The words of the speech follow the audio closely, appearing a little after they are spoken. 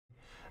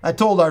I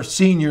told our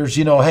seniors,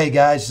 hey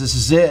guys, this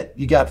is it.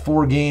 You got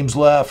 4 games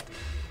left,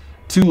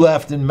 2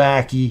 left in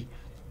Mackey,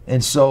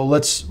 and so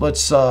let's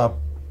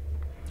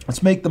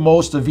make the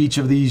most of each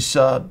of these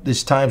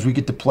times we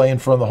get to play in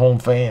front of the home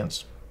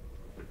fans.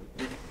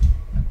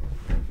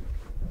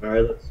 All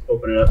right, let's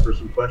open it up for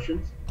some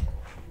questions.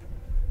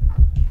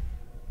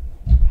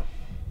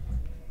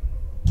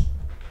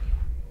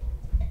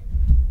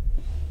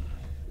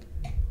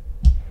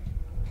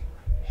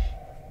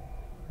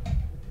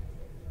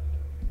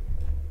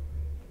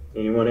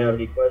 Anyone have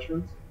any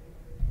questions?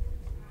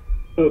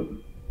 Oh,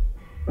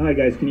 hi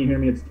guys, can you hear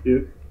me? It's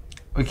Duke.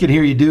 We can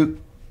hear you, Duke.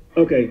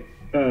 Okay,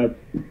 Coach,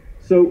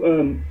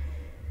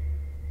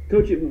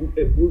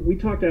 we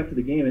talked after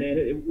the game, and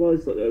it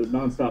was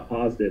nonstop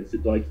positives,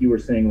 like you were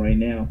saying right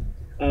now.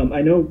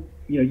 I know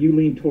you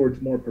lean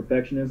towards more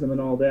perfectionism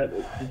and all that.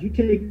 Did you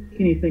take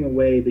anything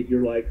away that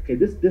you're like, okay,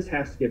 this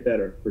has to get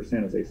better for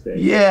San Jose State?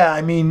 Yeah,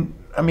 I mean,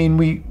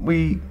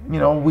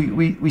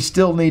 we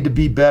still need to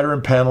be better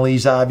in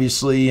penalties,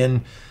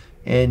 obviously,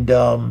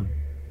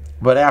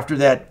 but after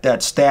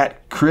that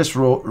stat Chris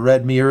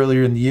read me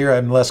earlier in the year,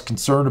 I'm less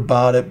concerned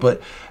about it.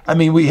 But I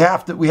mean, we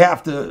have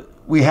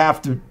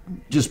to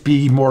just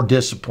be more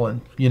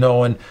disciplined,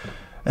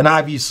 and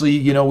obviously,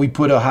 we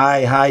put a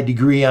high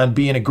degree on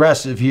being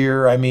aggressive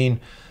here. I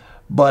mean,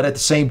 but at the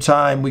same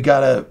time, we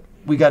gotta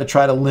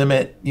try to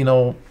limit,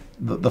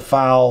 the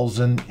fouls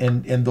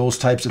and those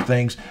types of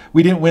things.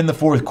 We didn't win the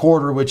fourth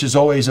quarter, which is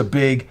always a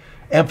big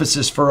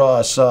emphasis for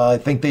us. I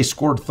think they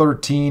scored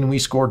 13, and we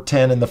scored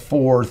 10 in the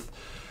fourth.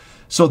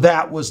 So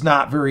that was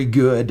not very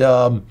good.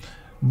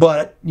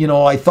 But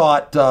I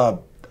thought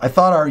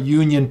our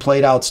Union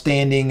played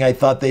outstanding. I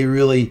thought they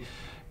really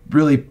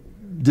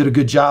did a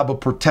good job of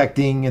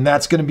protecting, and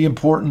that's going to be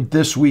important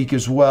this week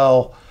as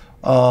well.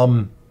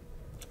 I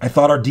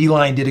thought our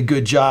D-line did a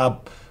good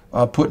job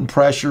putting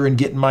pressure and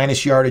getting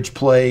minus yardage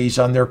plays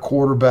on their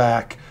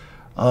quarterback.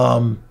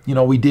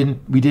 We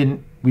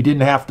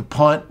didn't have to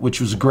punt,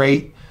 which was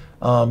great.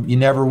 You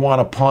never want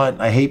to punt.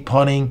 I hate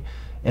punting.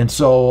 And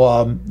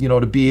so,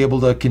 to be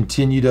able to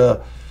continue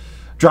to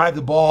drive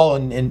the ball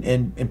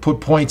and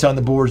put points on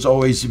the board is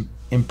always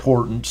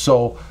important.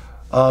 So,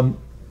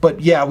 but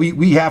yeah,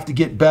 we have to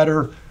get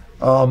better.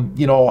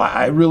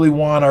 I really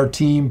want our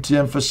team to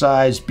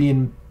emphasize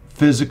being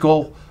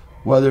physical,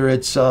 whether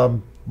it's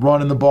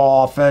running the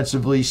ball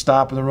offensively,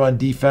 stopping the run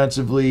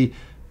defensively,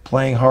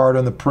 playing hard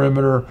on the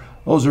perimeter.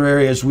 Those are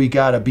areas we've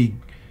got to be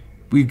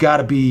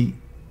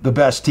the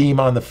best team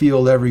on the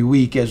field every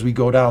week as we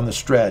go down the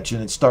stretch,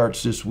 and it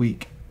starts this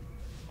week.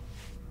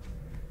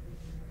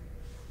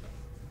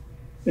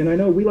 And I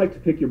know we like to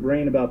pick your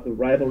brain about the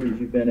rivalries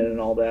you've been in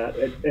and all that.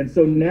 And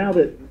so now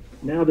that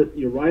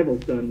your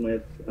rival's done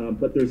with,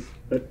 but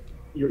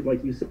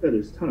like you said,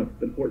 there's a ton of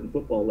important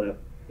football left.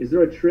 Is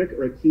there a trick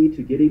or a key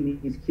to getting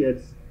these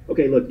kids?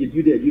 Okay, look,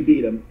 you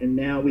beat them, and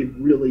now we've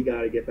really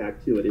got to get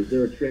back to it. Is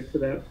there a trick for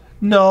that?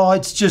 No,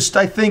 it's just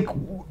I think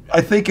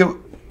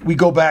we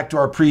go back to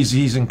our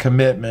preseason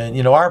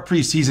commitment. Our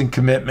preseason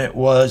commitment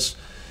was,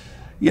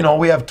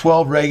 we have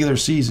 12 regular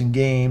season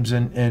games,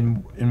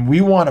 and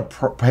we want to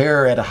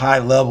prepare at a high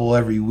level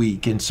every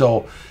week. And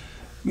so,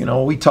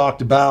 we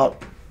talked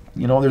about,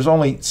 there's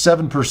only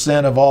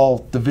 7% of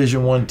all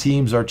Division I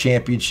teams are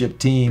championship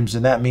teams,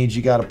 and that means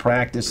you got to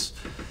practice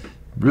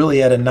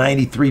really at a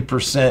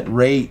 93%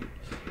 rate.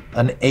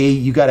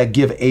 You got to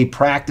give A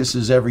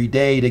practices every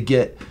day to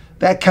get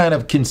that kind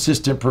of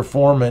consistent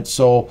performance.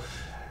 So,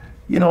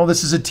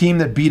 this is a team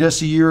that beat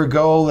us a year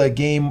ago. That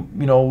game,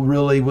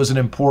 really was an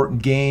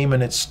important game,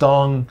 and it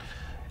stung.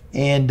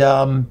 And,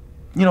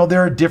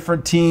 they're a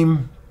different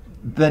team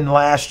than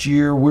last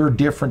year. We're a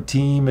different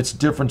team. It's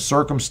different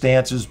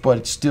circumstances, but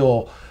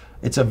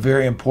it's a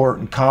very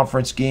important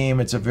conference game.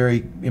 It's a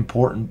very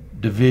important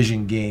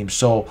division game.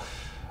 So,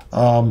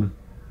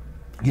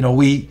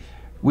 we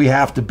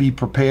have to be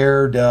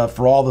prepared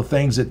for all the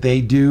things that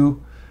they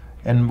do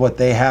and what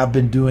they have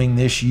been doing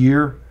this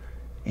year.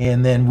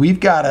 And then we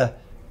got to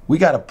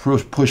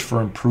push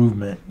for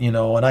improvement,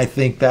 and I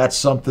think that's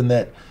something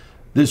that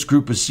this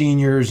group of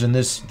seniors and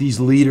these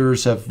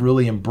leaders have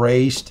really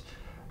embraced.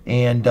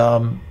 And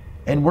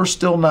we're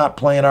still not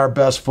playing our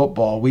best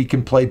football. We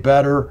can play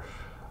better.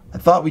 I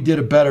thought we did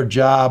a better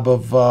job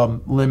of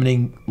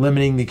limiting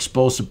the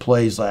explosive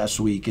plays last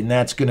week, and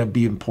that's going to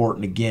be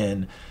important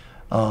again.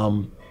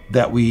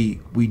 That we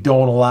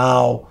don't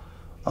allow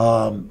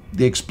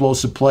the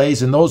explosive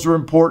plays, and those were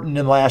important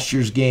in last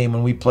year's game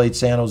when we played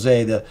San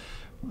Jose.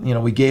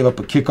 We gave up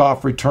a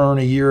kickoff return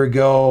a year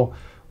ago.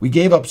 We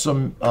gave up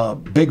some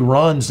big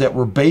runs that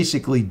were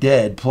basically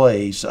dead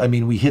plays. I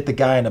mean, we hit the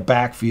guy in the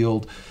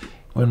backfield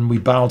when we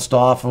bounced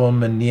off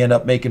him, and he ended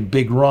up making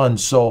big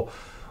runs. So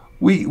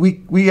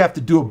we have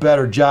to do a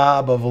better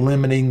job of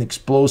eliminating the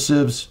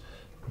explosives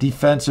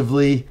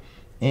defensively,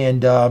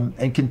 and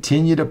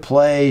continue to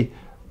play,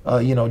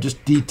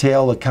 just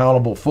detailed,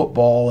 accountable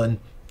football. And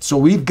so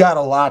we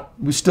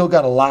still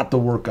got a lot to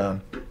work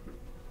on.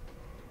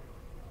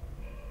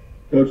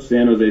 Coach,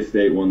 San Jose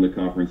State won the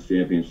conference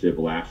championship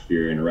last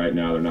year, and right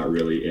now they're not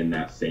really in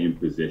that same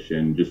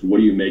position. Just what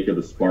do you make of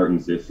the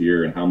Spartans this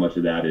year, and how much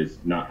of that is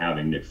not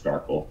having Nick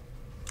Starkel?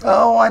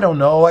 Oh, I don't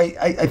know.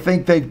 I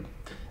think they've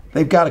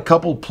got a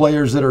couple of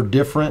players that are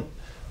different,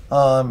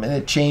 and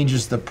it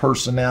changes the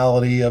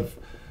personality of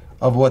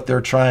what they're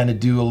trying to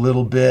do a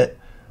little bit.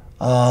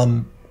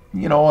 And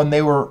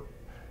they were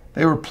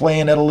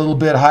playing at a little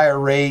bit higher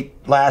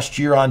rate last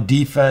year on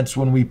defense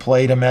when we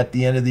played them at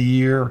the end of the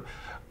year,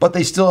 but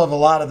they still have a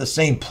lot of the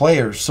same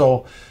players,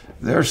 so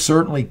they're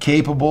certainly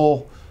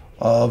capable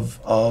of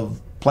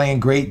playing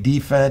great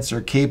defense.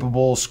 They're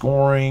capable of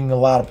scoring a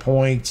lot of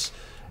points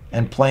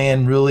and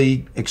playing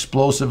really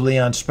explosively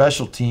on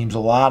special teams. A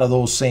lot of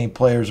those same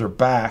players are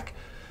back.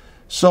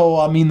 So,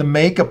 I mean, the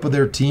makeup of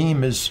their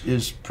team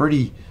is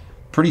pretty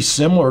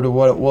similar to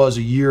what it was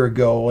a year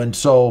ago. And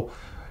so,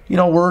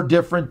 we're a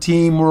different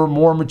team. We're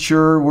more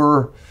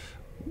mature.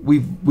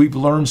 We've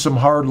learned some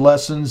hard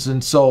lessons.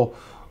 And so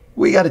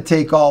we got to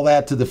take all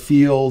that to the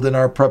field in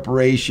our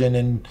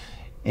preparation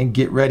and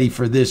get ready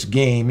for this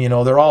game.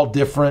 They're all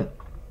different.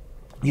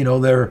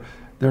 They're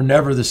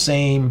never the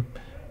same.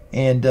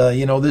 And,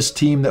 this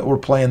team that we're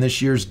playing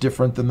this year is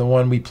different than the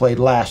one we played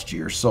last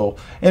year. So,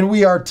 and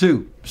we are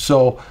too.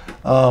 So,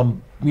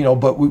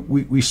 but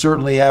we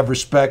certainly have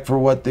respect for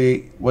what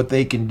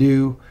they can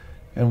do,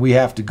 and we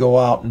have to go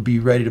out and be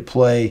ready to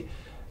play,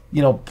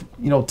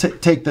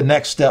 take the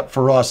next step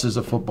for us as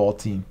a football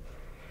team.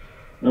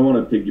 I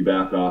want to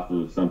piggyback off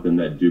of something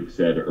that Duke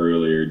said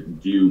earlier.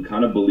 Do you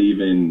kind of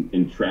believe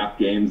in trap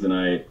games? And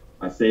I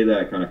say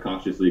that kind of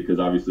cautiously because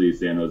obviously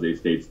San Jose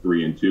State's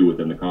 3-2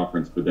 within the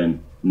conference, but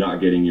then not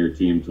getting your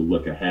team to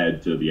look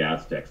ahead to the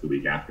Aztecs the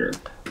week after.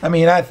 I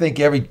mean, I think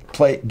every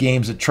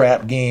game's a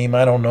trap game.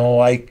 I don't know.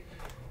 I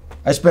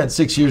spent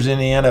 6 years in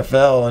the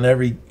NFL, and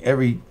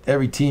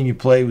every team you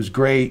play was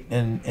great.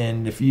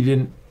 And if you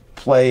didn't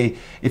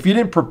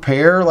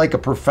prepare like a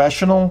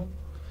professional,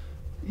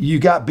 you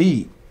got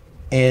beat.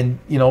 And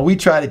we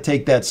try to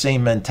take that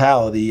same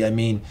mentality. I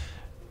mean,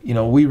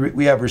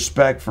 we have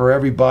respect for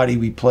everybody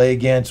we play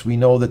against. We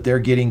know that they're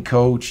getting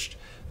coached.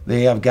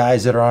 They have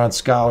guys that are on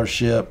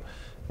scholarship,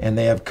 and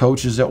they have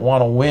coaches that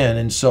want to win.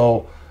 And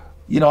so,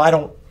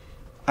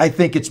 I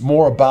think it's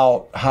more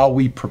about how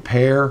we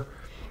prepare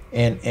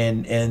and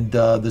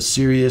the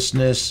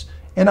seriousness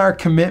and our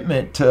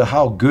commitment to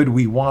how good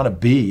we want to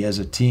be as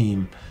a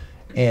team.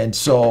 And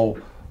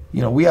so,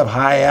 we have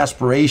high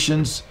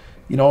aspirations.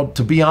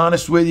 To be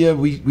honest with you,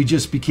 we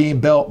just became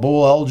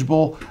bowl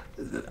eligible.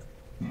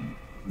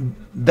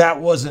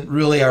 That wasn't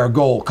really our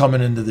goal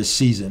coming into the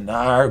season.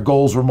 Our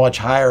goals were much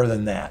higher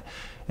than that.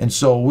 And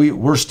so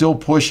we're still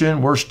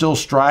pushing. We're still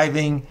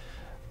striving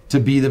to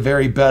be the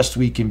very best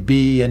we can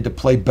be and to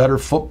play better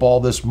football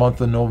this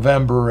month of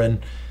November. And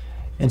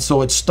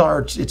so it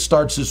starts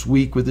this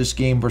week with this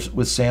game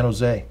with San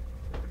Jose.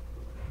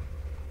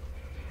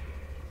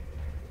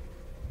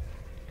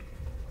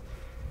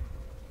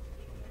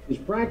 Does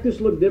practice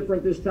look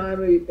different this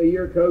time of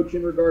year, Coach,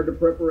 in regard to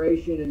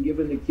preparation and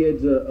giving the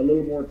kids a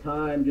little more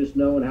time, just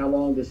knowing how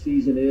long the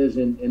season is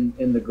and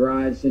the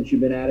grind since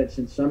you've been at it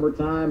since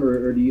summertime,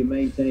 or do you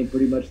maintain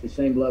pretty much the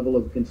same level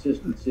of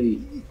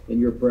consistency in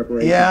your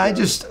preparation? Yeah,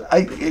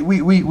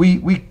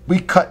 we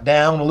cut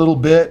down a little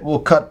bit. We'll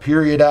cut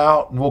period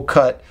out, and we'll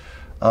cut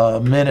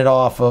a minute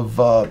off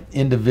of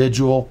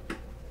individual,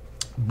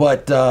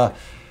 but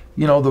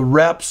the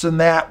reps and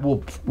that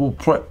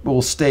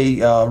will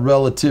stay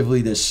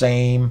relatively the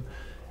same.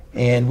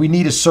 And we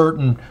need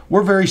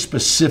we're very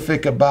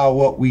specific about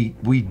what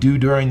we do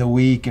during the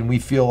week, and we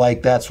feel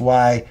like that's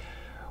why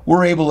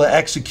we're able to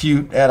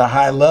execute at a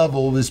high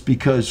level, is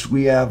because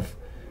we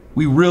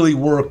really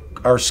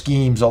work our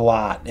schemes a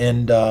lot.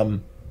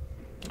 And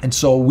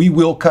so we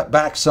will cut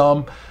back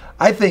some.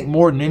 I think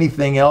more than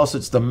anything else,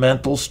 it's the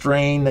mental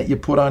strain that you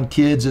put on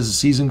kids as the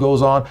season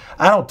goes on.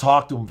 I don't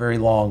talk to them very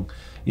long.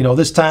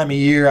 This time of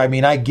year, I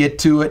mean, I get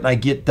to it and I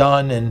get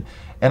done, and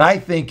I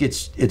think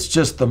it's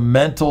just the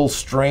mental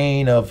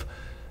strain of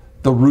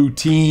the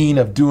routine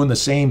of doing the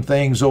same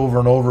things over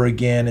and over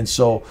again. And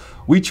so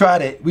we try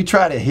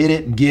to hit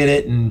it and get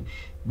it, and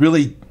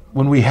really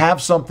when we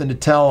have something to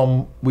tell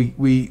them,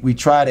 we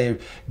try to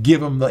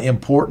give them the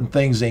important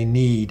things they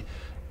need.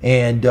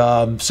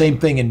 And same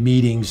thing in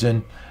meetings.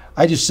 And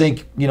I just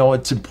think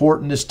it's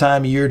important this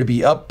time of year to be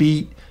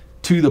upbeat,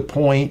 to the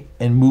point,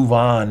 and move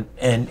on.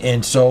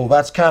 And so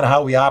that's kind of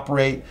how we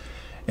operate,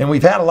 and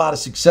we've had a lot of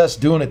success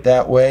doing it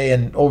that way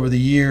and over the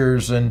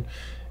years. And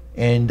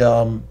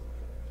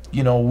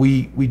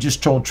we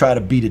just don't try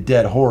to beat a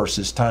dead horse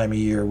this time of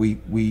year.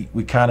 We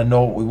kind of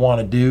know what we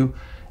want to do,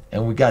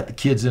 and we got the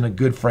kids in a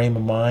good frame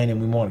of mind, and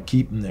we want to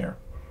keep them there.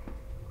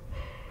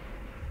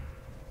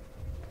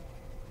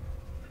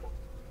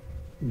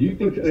 Do you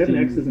think, I have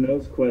an X's and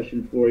O's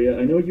question for you.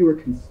 I know you were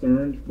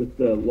concerned with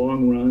the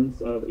long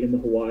runs in the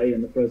Hawaii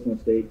and the Fresno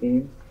State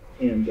games,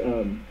 and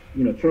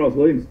Charles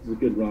Williams is a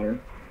good runner,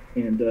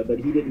 and but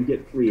he didn't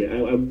get free.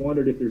 I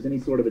wondered if there's any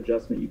sort of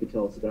adjustment you could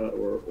tell us about,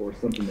 or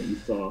something that you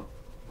saw.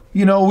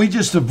 We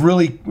just have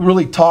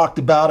really talked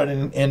about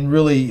it and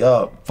really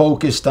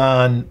focused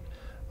on.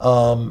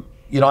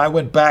 I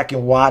went back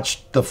and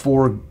watched the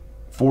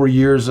four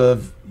years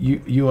of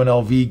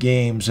UNLV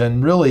games,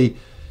 and really,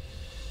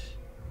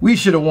 we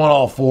should have won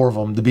all 4 of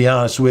them, to be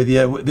honest with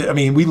you. I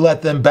mean, we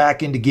let them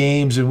back into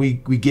games, and we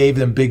gave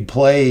them big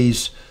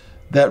plays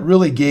that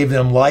really gave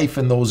them life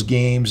in those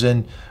games.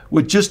 And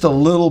with just a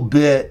little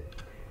bit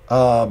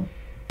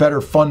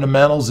better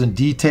fundamentals and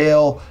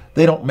detail,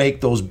 they don't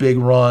make those big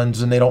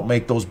runs and they don't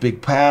make those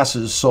big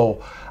passes.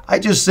 So I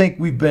just think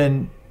we've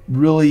been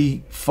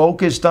really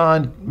focused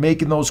on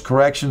making those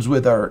corrections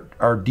with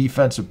our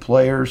defensive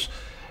players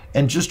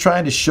and just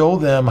trying to show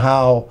them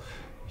how,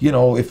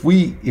 if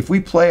we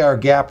play our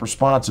gap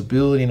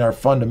responsibility and our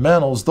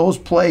fundamentals, those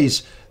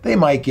plays, they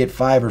might get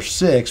 5 or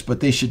 6,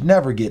 but they should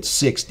never get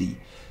 60.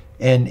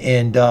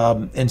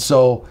 And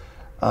so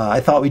I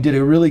thought we did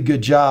a really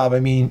good job. I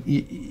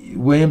mean,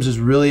 Williams is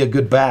really a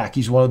good back.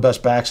 He's one of the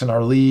best backs in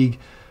our league.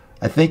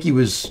 I think he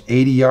was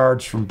 80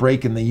 yards from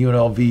breaking the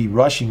UNLV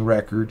rushing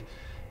record.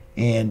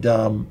 And,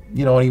 and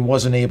he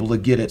wasn't able to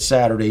get it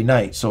Saturday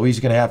night. So he's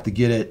going to have to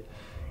get it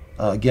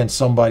against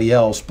somebody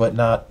else, but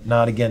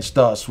not against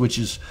us, which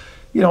is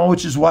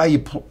why you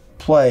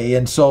play.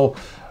 And so,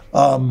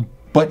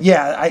 but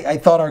yeah, I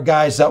thought our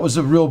guys, that was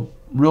a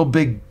real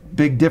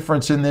big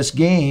difference in this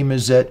game,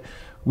 is that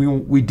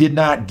we did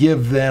not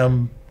give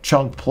them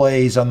chunk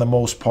plays on the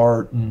most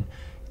part,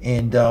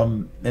 and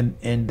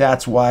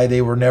that's why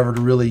they were never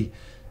really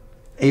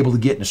able to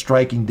get in a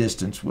striking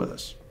distance with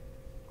us.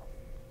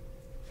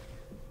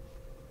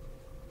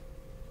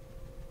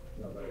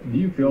 Do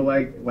you feel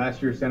like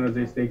last year's San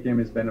Jose State game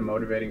has been a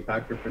motivating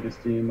factor for this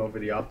team over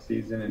the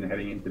offseason and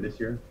heading into this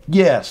year?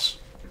 Yes,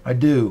 I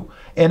do,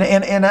 and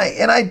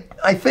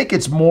I think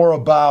it's more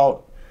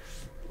about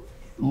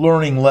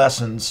learning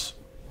lessons,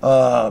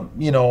 and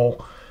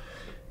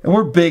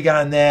we're big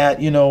on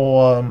that.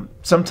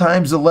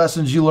 Sometimes the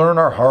lessons you learn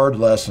are hard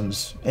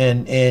lessons,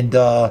 and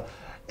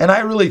I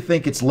really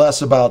think it's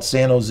less about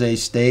San Jose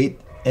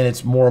State and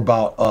it's more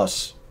about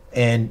us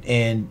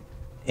and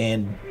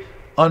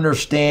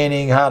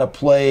understanding how to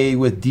play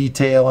with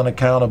detail and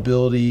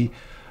accountability,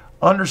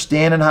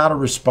 understanding how to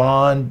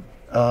respond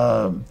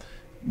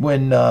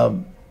when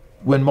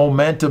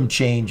momentum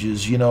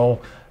changes.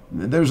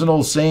 There's an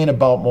old saying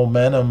about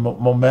momentum.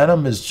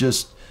 Momentum is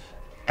just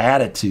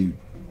attitude,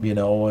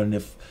 and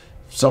if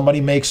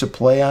somebody makes a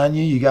play on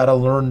you, you got to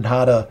learn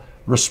how to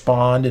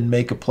respond and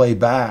make a play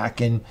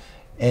back.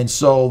 And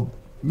so,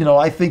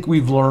 I think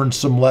we've learned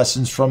some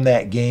lessons from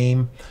that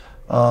game.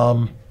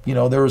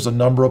 There was a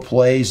number of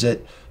plays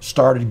that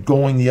started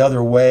going the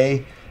other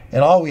way,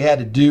 and all we had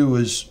to do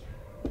was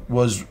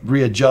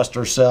readjust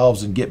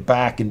ourselves and get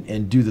back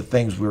and do the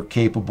things we were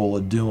capable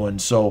of doing.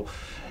 So,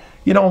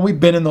 we've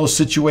been in those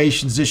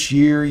situations this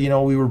year.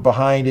 We were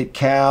behind at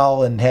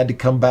Cal and had to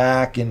come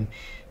back, and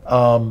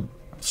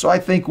so I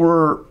think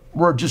we're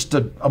just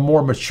a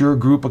more mature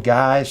group of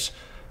guys.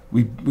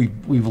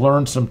 We've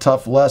learned some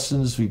tough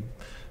lessons.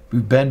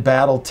 We've been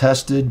battle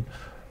tested,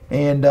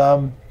 and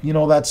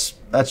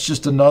that's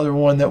just another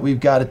one that we've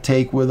got to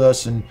take with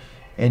us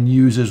and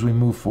use as we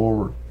move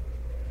forward.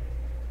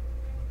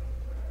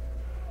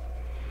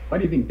 Why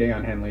do you think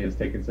Deion Henley has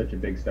taken such a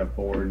big step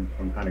forward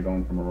from kind of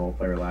going from a role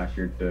player last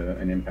year to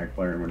an impact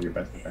player and one of your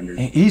best defenders?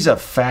 He's a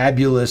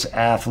fabulous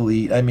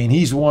athlete. I mean,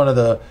 he's one of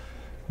the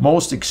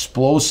most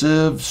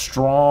explosive,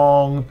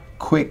 strong,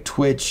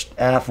 quick-twitched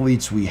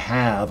athletes we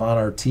have on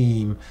our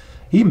team.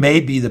 He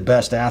may be the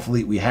best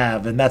athlete we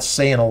have, and that's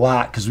saying a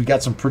lot because we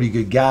got some pretty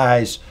good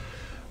guys.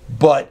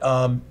 But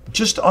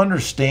just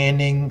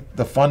understanding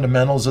the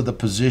fundamentals of the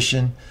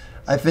position,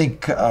 I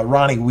think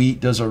Ronnie Wheat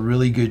does a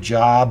really good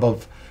job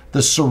of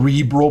the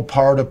cerebral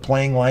part of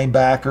playing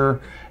linebacker.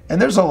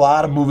 And there's a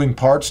lot of moving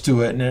parts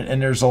to it,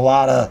 and there's a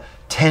lot of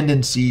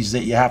tendencies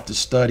that you have to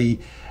study.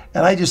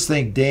 And I just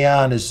think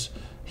Deion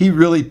he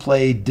really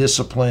played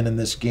discipline in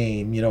this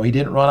game. He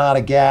didn't run out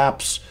of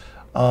gaps.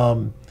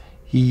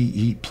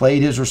 He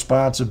played his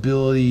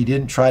responsibility. He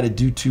didn't try to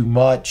do too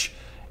much.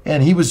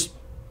 And he was,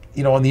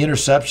 on the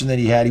interception that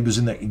he had, he was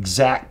in the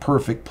exact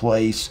perfect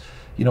place.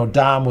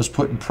 Dom was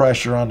putting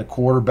pressure on the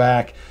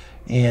quarterback.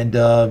 And,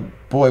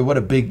 boy,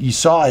 you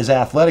saw his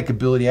athletic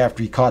ability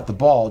after he caught the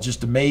ball.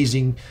 Just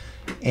amazing.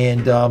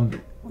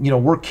 And,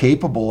 we're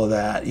capable of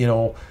that.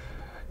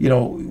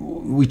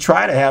 We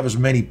try to have as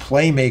many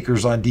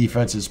playmakers on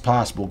defense as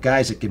possible,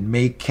 guys that can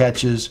make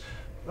catches,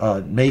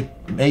 make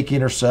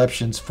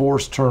interceptions,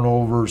 force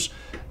turnovers,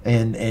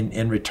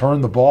 and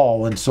return the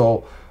ball. And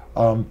so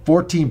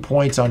 14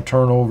 points on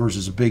turnovers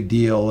is a big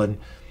deal. And,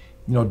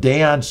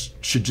 Deion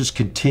should just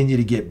continue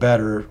to get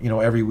better,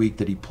 every week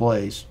that he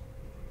plays.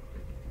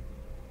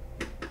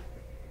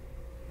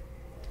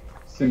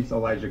 Since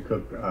Elijah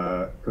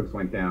Cooks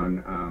went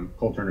down,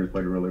 Cole Turner's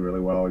played really, really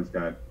well. He's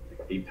got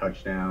 8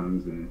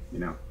 touchdowns and,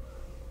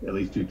 at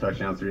least 2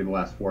 touchdowns through the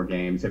last 4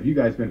 games. Have you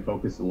guys been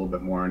focused a little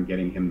bit more on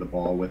getting him the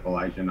ball with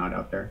Elijah not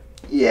out there?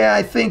 Yeah,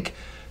 I think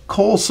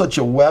Cole's such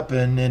a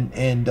weapon,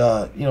 and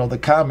the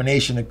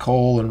combination of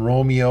Cole and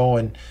Romeo,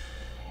 and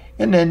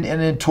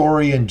then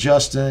Tori and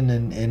Justin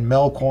and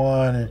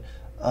Melquan,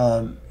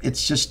 and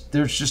it's just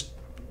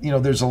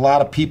there's a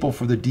lot of people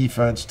for the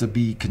defense to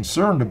be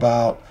concerned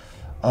about.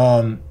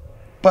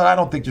 But I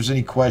don't think there's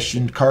any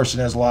question. Carson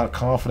has a lot of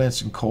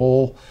confidence in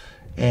Cole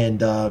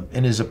and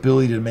in his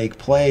ability to make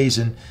plays.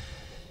 And,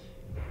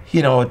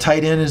 a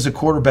tight end is a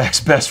quarterback's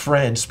best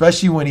friend,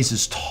 especially when he's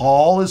as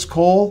tall as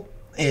Cole.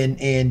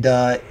 And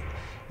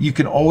you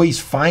can always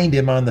find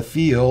him on the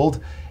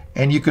field,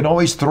 and you can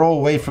always throw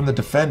away from the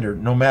defender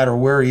no matter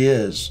where he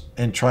is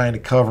and trying to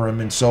cover him.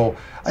 And so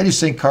I just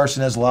think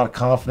Carson has a lot of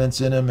confidence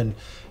in him. And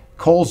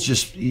Cole's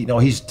just,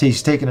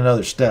 he's taken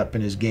another step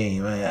in his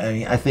game.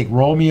 I think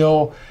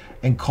Romeo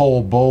and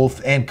Cole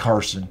both, and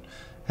Carson,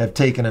 have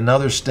taken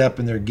another step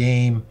in their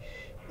game,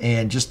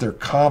 and just their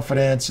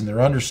confidence and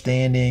their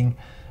understanding,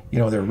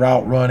 their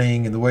route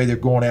running and the way they're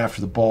going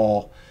after the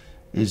ball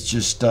is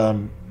just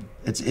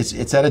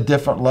it's at a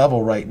different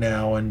level right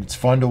now, and it's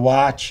fun to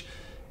watch,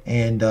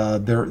 and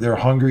they're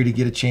hungry to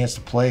get a chance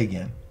to play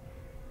again.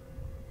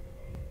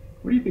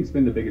 What do you think's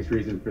been the biggest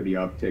reason for the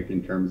uptick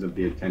in terms of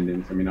the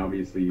attendance? I mean,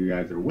 obviously you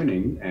guys are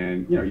winning,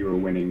 and you were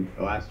winning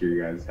last year.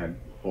 You guys had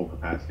full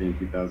capacity in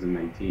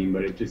 2019,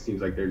 but it just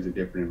seems like there's a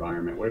different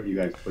environment. What have you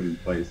guys put in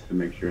place to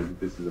make sure that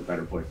this is a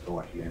better place to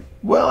watch a game?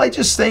 Well, I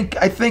think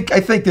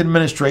the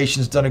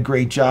administration's done a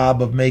great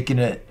job of making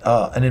it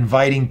an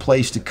inviting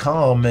place to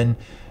come, and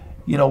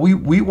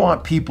we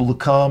want people to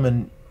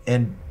come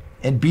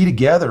and be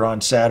together on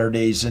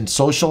Saturdays and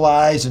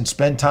socialize and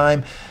spend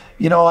time.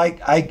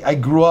 I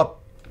grew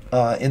up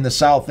in the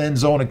south end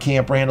zone of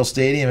Camp Randall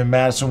Stadium in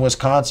Madison,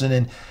 Wisconsin,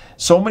 and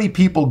so many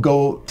people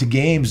go to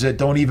games that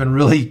don't even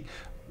really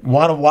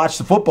want to watch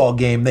the football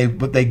game.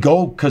 But they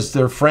go because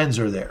their friends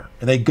are there.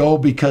 And they go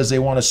because they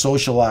want to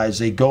socialize.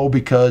 They go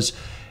because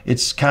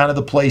it's kind of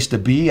the place to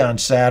be on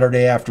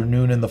Saturday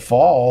afternoon in the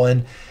fall.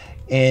 And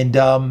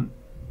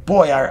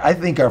I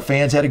think our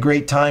fans had a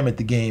great time at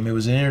the game. It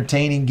was an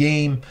entertaining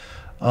game.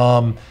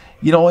 And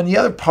the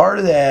other part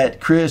of that,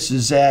 Chris,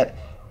 is that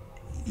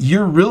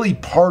you're really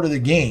part of the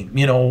game.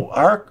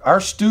 Our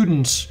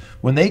students,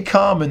 when they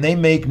come and they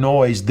make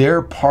noise,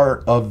 they're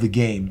part of the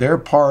game. They're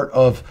part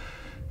of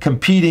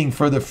competing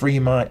for the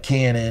Fremont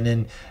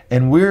Cannon,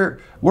 and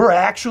we're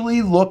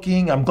actually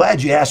looking. I'm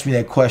glad you asked me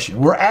that question.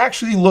 We're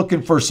actually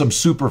looking for some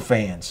super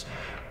fans.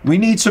 We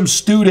need some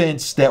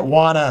students that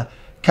want to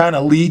kind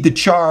of lead the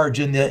charge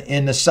in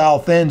the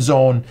south end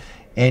zone,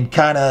 and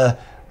kind of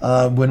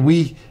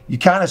you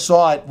kind of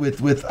saw it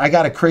with I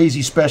got a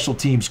crazy special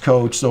teams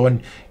coach. So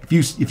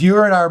if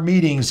you're in our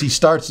meetings, he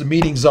starts the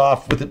meetings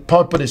off with it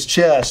pumping his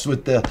chest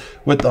with the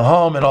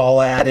hum and all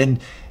that, and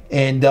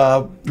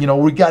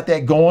we got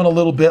that going a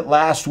little bit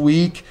last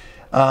week.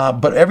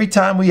 But every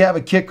time we have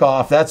a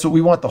kickoff, that's what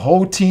we want, the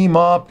whole team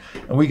up,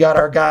 and we got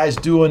our guys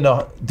doing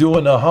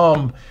the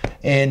hum,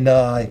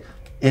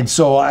 and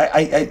so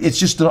it's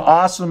just an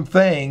awesome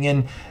thing.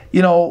 And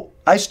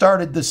I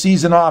started the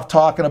season off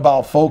talking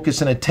about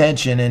focus and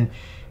attention,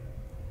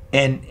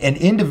 and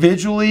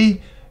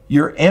individually,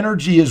 your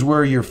energy is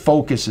where your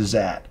focus is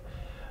at.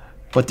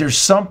 But there's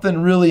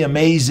something really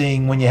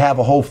amazing when you have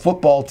a whole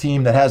football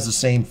team that has the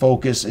same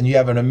focus and you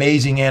have an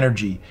amazing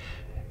energy.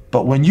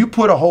 But when you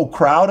put a whole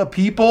crowd of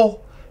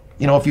people,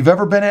 if you've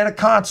ever been at a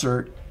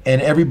concert and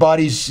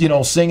everybody's,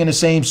 singing the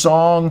same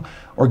song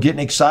or getting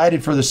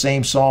excited for the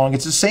same song,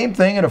 it's the same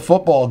thing in a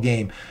football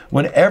game.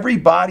 When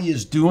everybody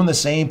is doing the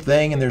same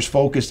thing and there's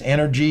focused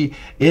energy,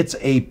 it's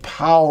a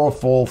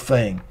powerful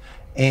thing.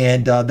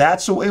 And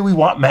that's the way we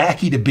want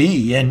Mackey to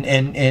be. And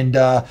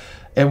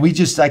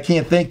I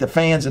can't thank the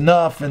fans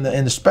enough, and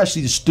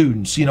especially the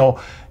students.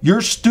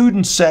 Your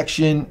student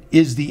section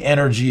is the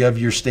energy of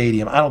your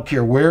stadium. I don't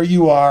care where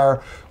you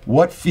are,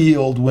 what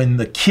field. When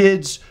the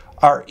kids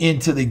are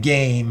into the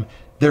game,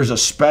 there's a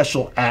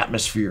special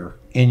atmosphere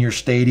in your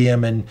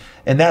stadium, and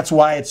that's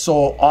why it's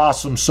so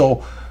awesome.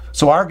 So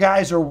our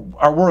guys are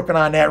working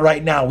on that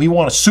right now. We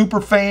want a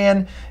super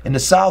fan in the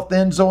south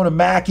end zone of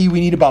Mackey. We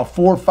need about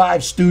 4 or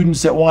 5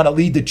 students that want to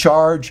lead the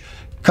charge.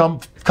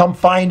 Come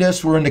find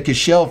us. We're in the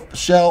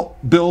Shell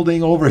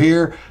building over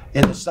here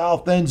in the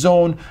south end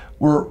zone.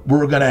 We're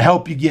going to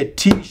help you get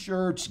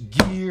T-shirts,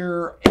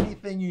 gear,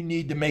 anything you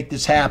need to make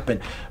this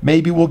happen.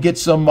 Maybe we'll get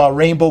some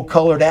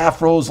rainbow-colored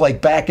afros like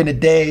back in the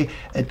day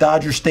at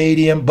Dodger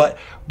Stadium. But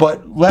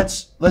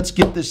let's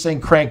get this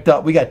thing cranked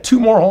up. We got 2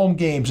 more home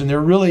games, and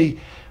they're really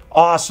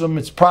awesome.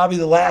 It's probably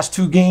the last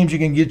 2 games you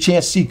can get a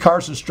chance to see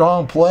Carson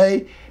Strong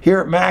play here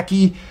at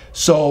Mackey.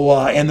 So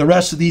and the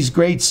rest of these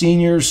great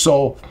seniors.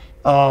 So.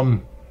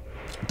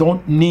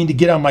 Don't need to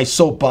get on my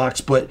soapbox,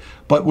 but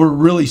we're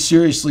really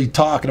seriously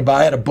talking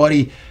about. I had a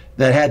buddy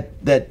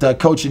that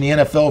coached in the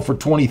NFL for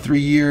 23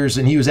 years,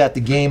 and he was at the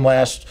game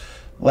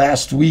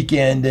last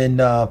weekend,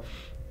 and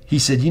he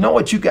said, "You know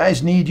what you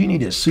guys need? You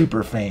need a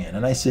super fan."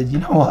 And I said, "You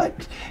know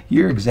what?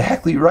 You're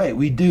exactly right.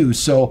 We do."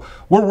 So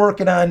we're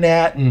working on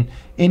that, and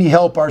any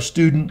help our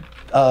student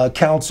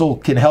council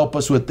can help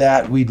us with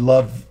that, we'd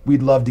love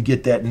to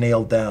get that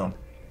nailed down.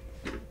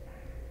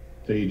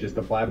 So you just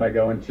apply by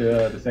going to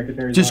the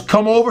secretary's Just office?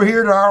 come over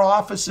here to our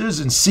offices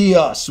and see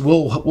us.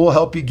 We'll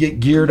help you get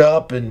geared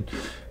up, and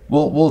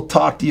we'll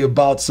talk to you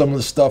about some of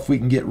the stuff we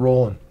can get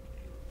rolling.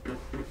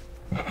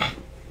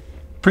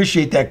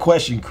 Appreciate that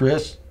question,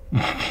 Chris.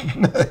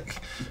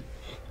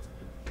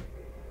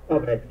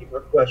 Okay, any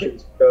more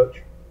questions,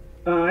 Coach?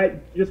 I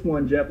just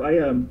one, Jeff.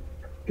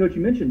 Coach,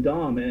 you mentioned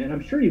Dom, and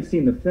I'm sure you've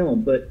seen the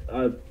film, but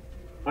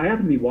I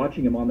happen to be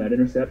watching him on that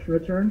interception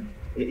return.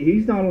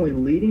 He's not only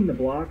leading the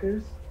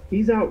blockers,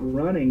 he's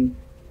outrunning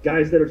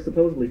guys that are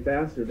supposedly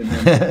faster than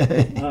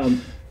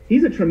him.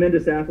 He's a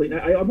tremendous athlete.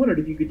 I wondered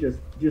if you could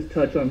just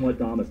touch on what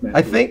Dom is meant.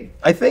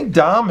 I think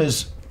Dom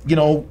is,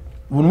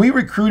 when we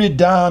recruited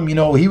Dom,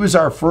 he was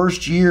our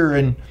first year,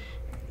 and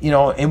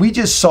and we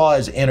just saw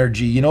his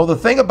energy. The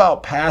thing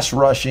about pass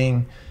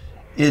rushing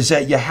is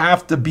that you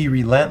have to be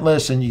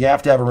relentless, and you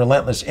have to have a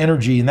relentless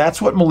energy, and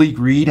that's what Malik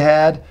Reed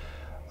had.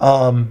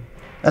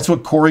 That's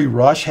what Corey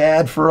Rush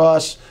had for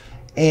us.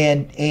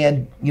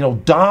 And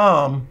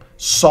Dom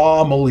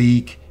saw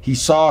Malik, he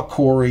saw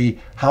Corey,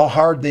 how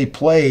hard they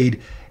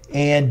played,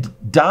 and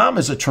Dom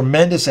is a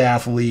tremendous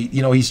athlete.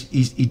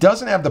 He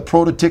doesn't have the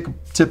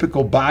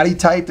prototypical body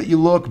type that you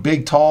look,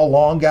 big, tall,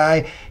 long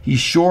guy. He's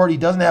short, he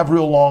doesn't have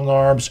real long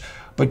arms,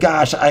 but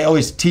gosh, I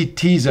always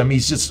tease him.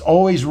 He's just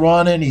always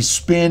running, he's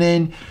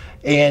spinning,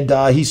 and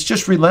he's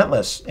just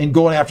relentless in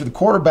going after the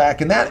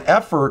quarterback, and that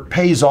effort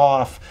pays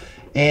off.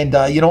 And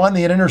on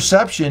the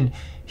interception,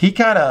 he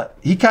kind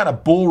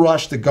of bull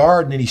rushed the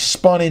guard, and then he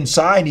spun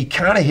inside, and he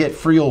kind of hit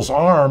Friel's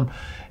arm,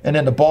 and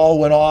then the ball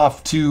went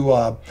off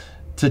to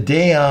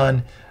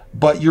Dayon.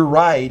 But you're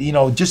right,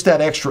 just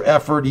that extra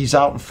effort. He's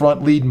out in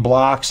front leading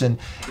blocks, and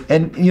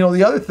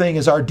the other thing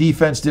is our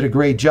defense did a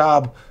great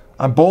job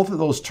on both of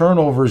those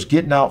turnovers,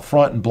 getting out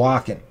front and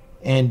blocking.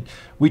 And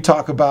we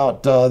talk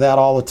about that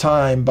all the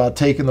time, about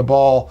taking the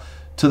ball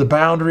to the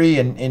boundary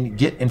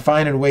and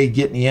finding a way to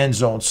get in the end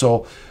zone.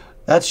 So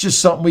that's just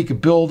something we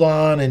could build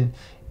on,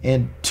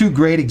 and two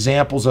great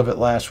examples of it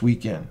last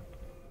weekend.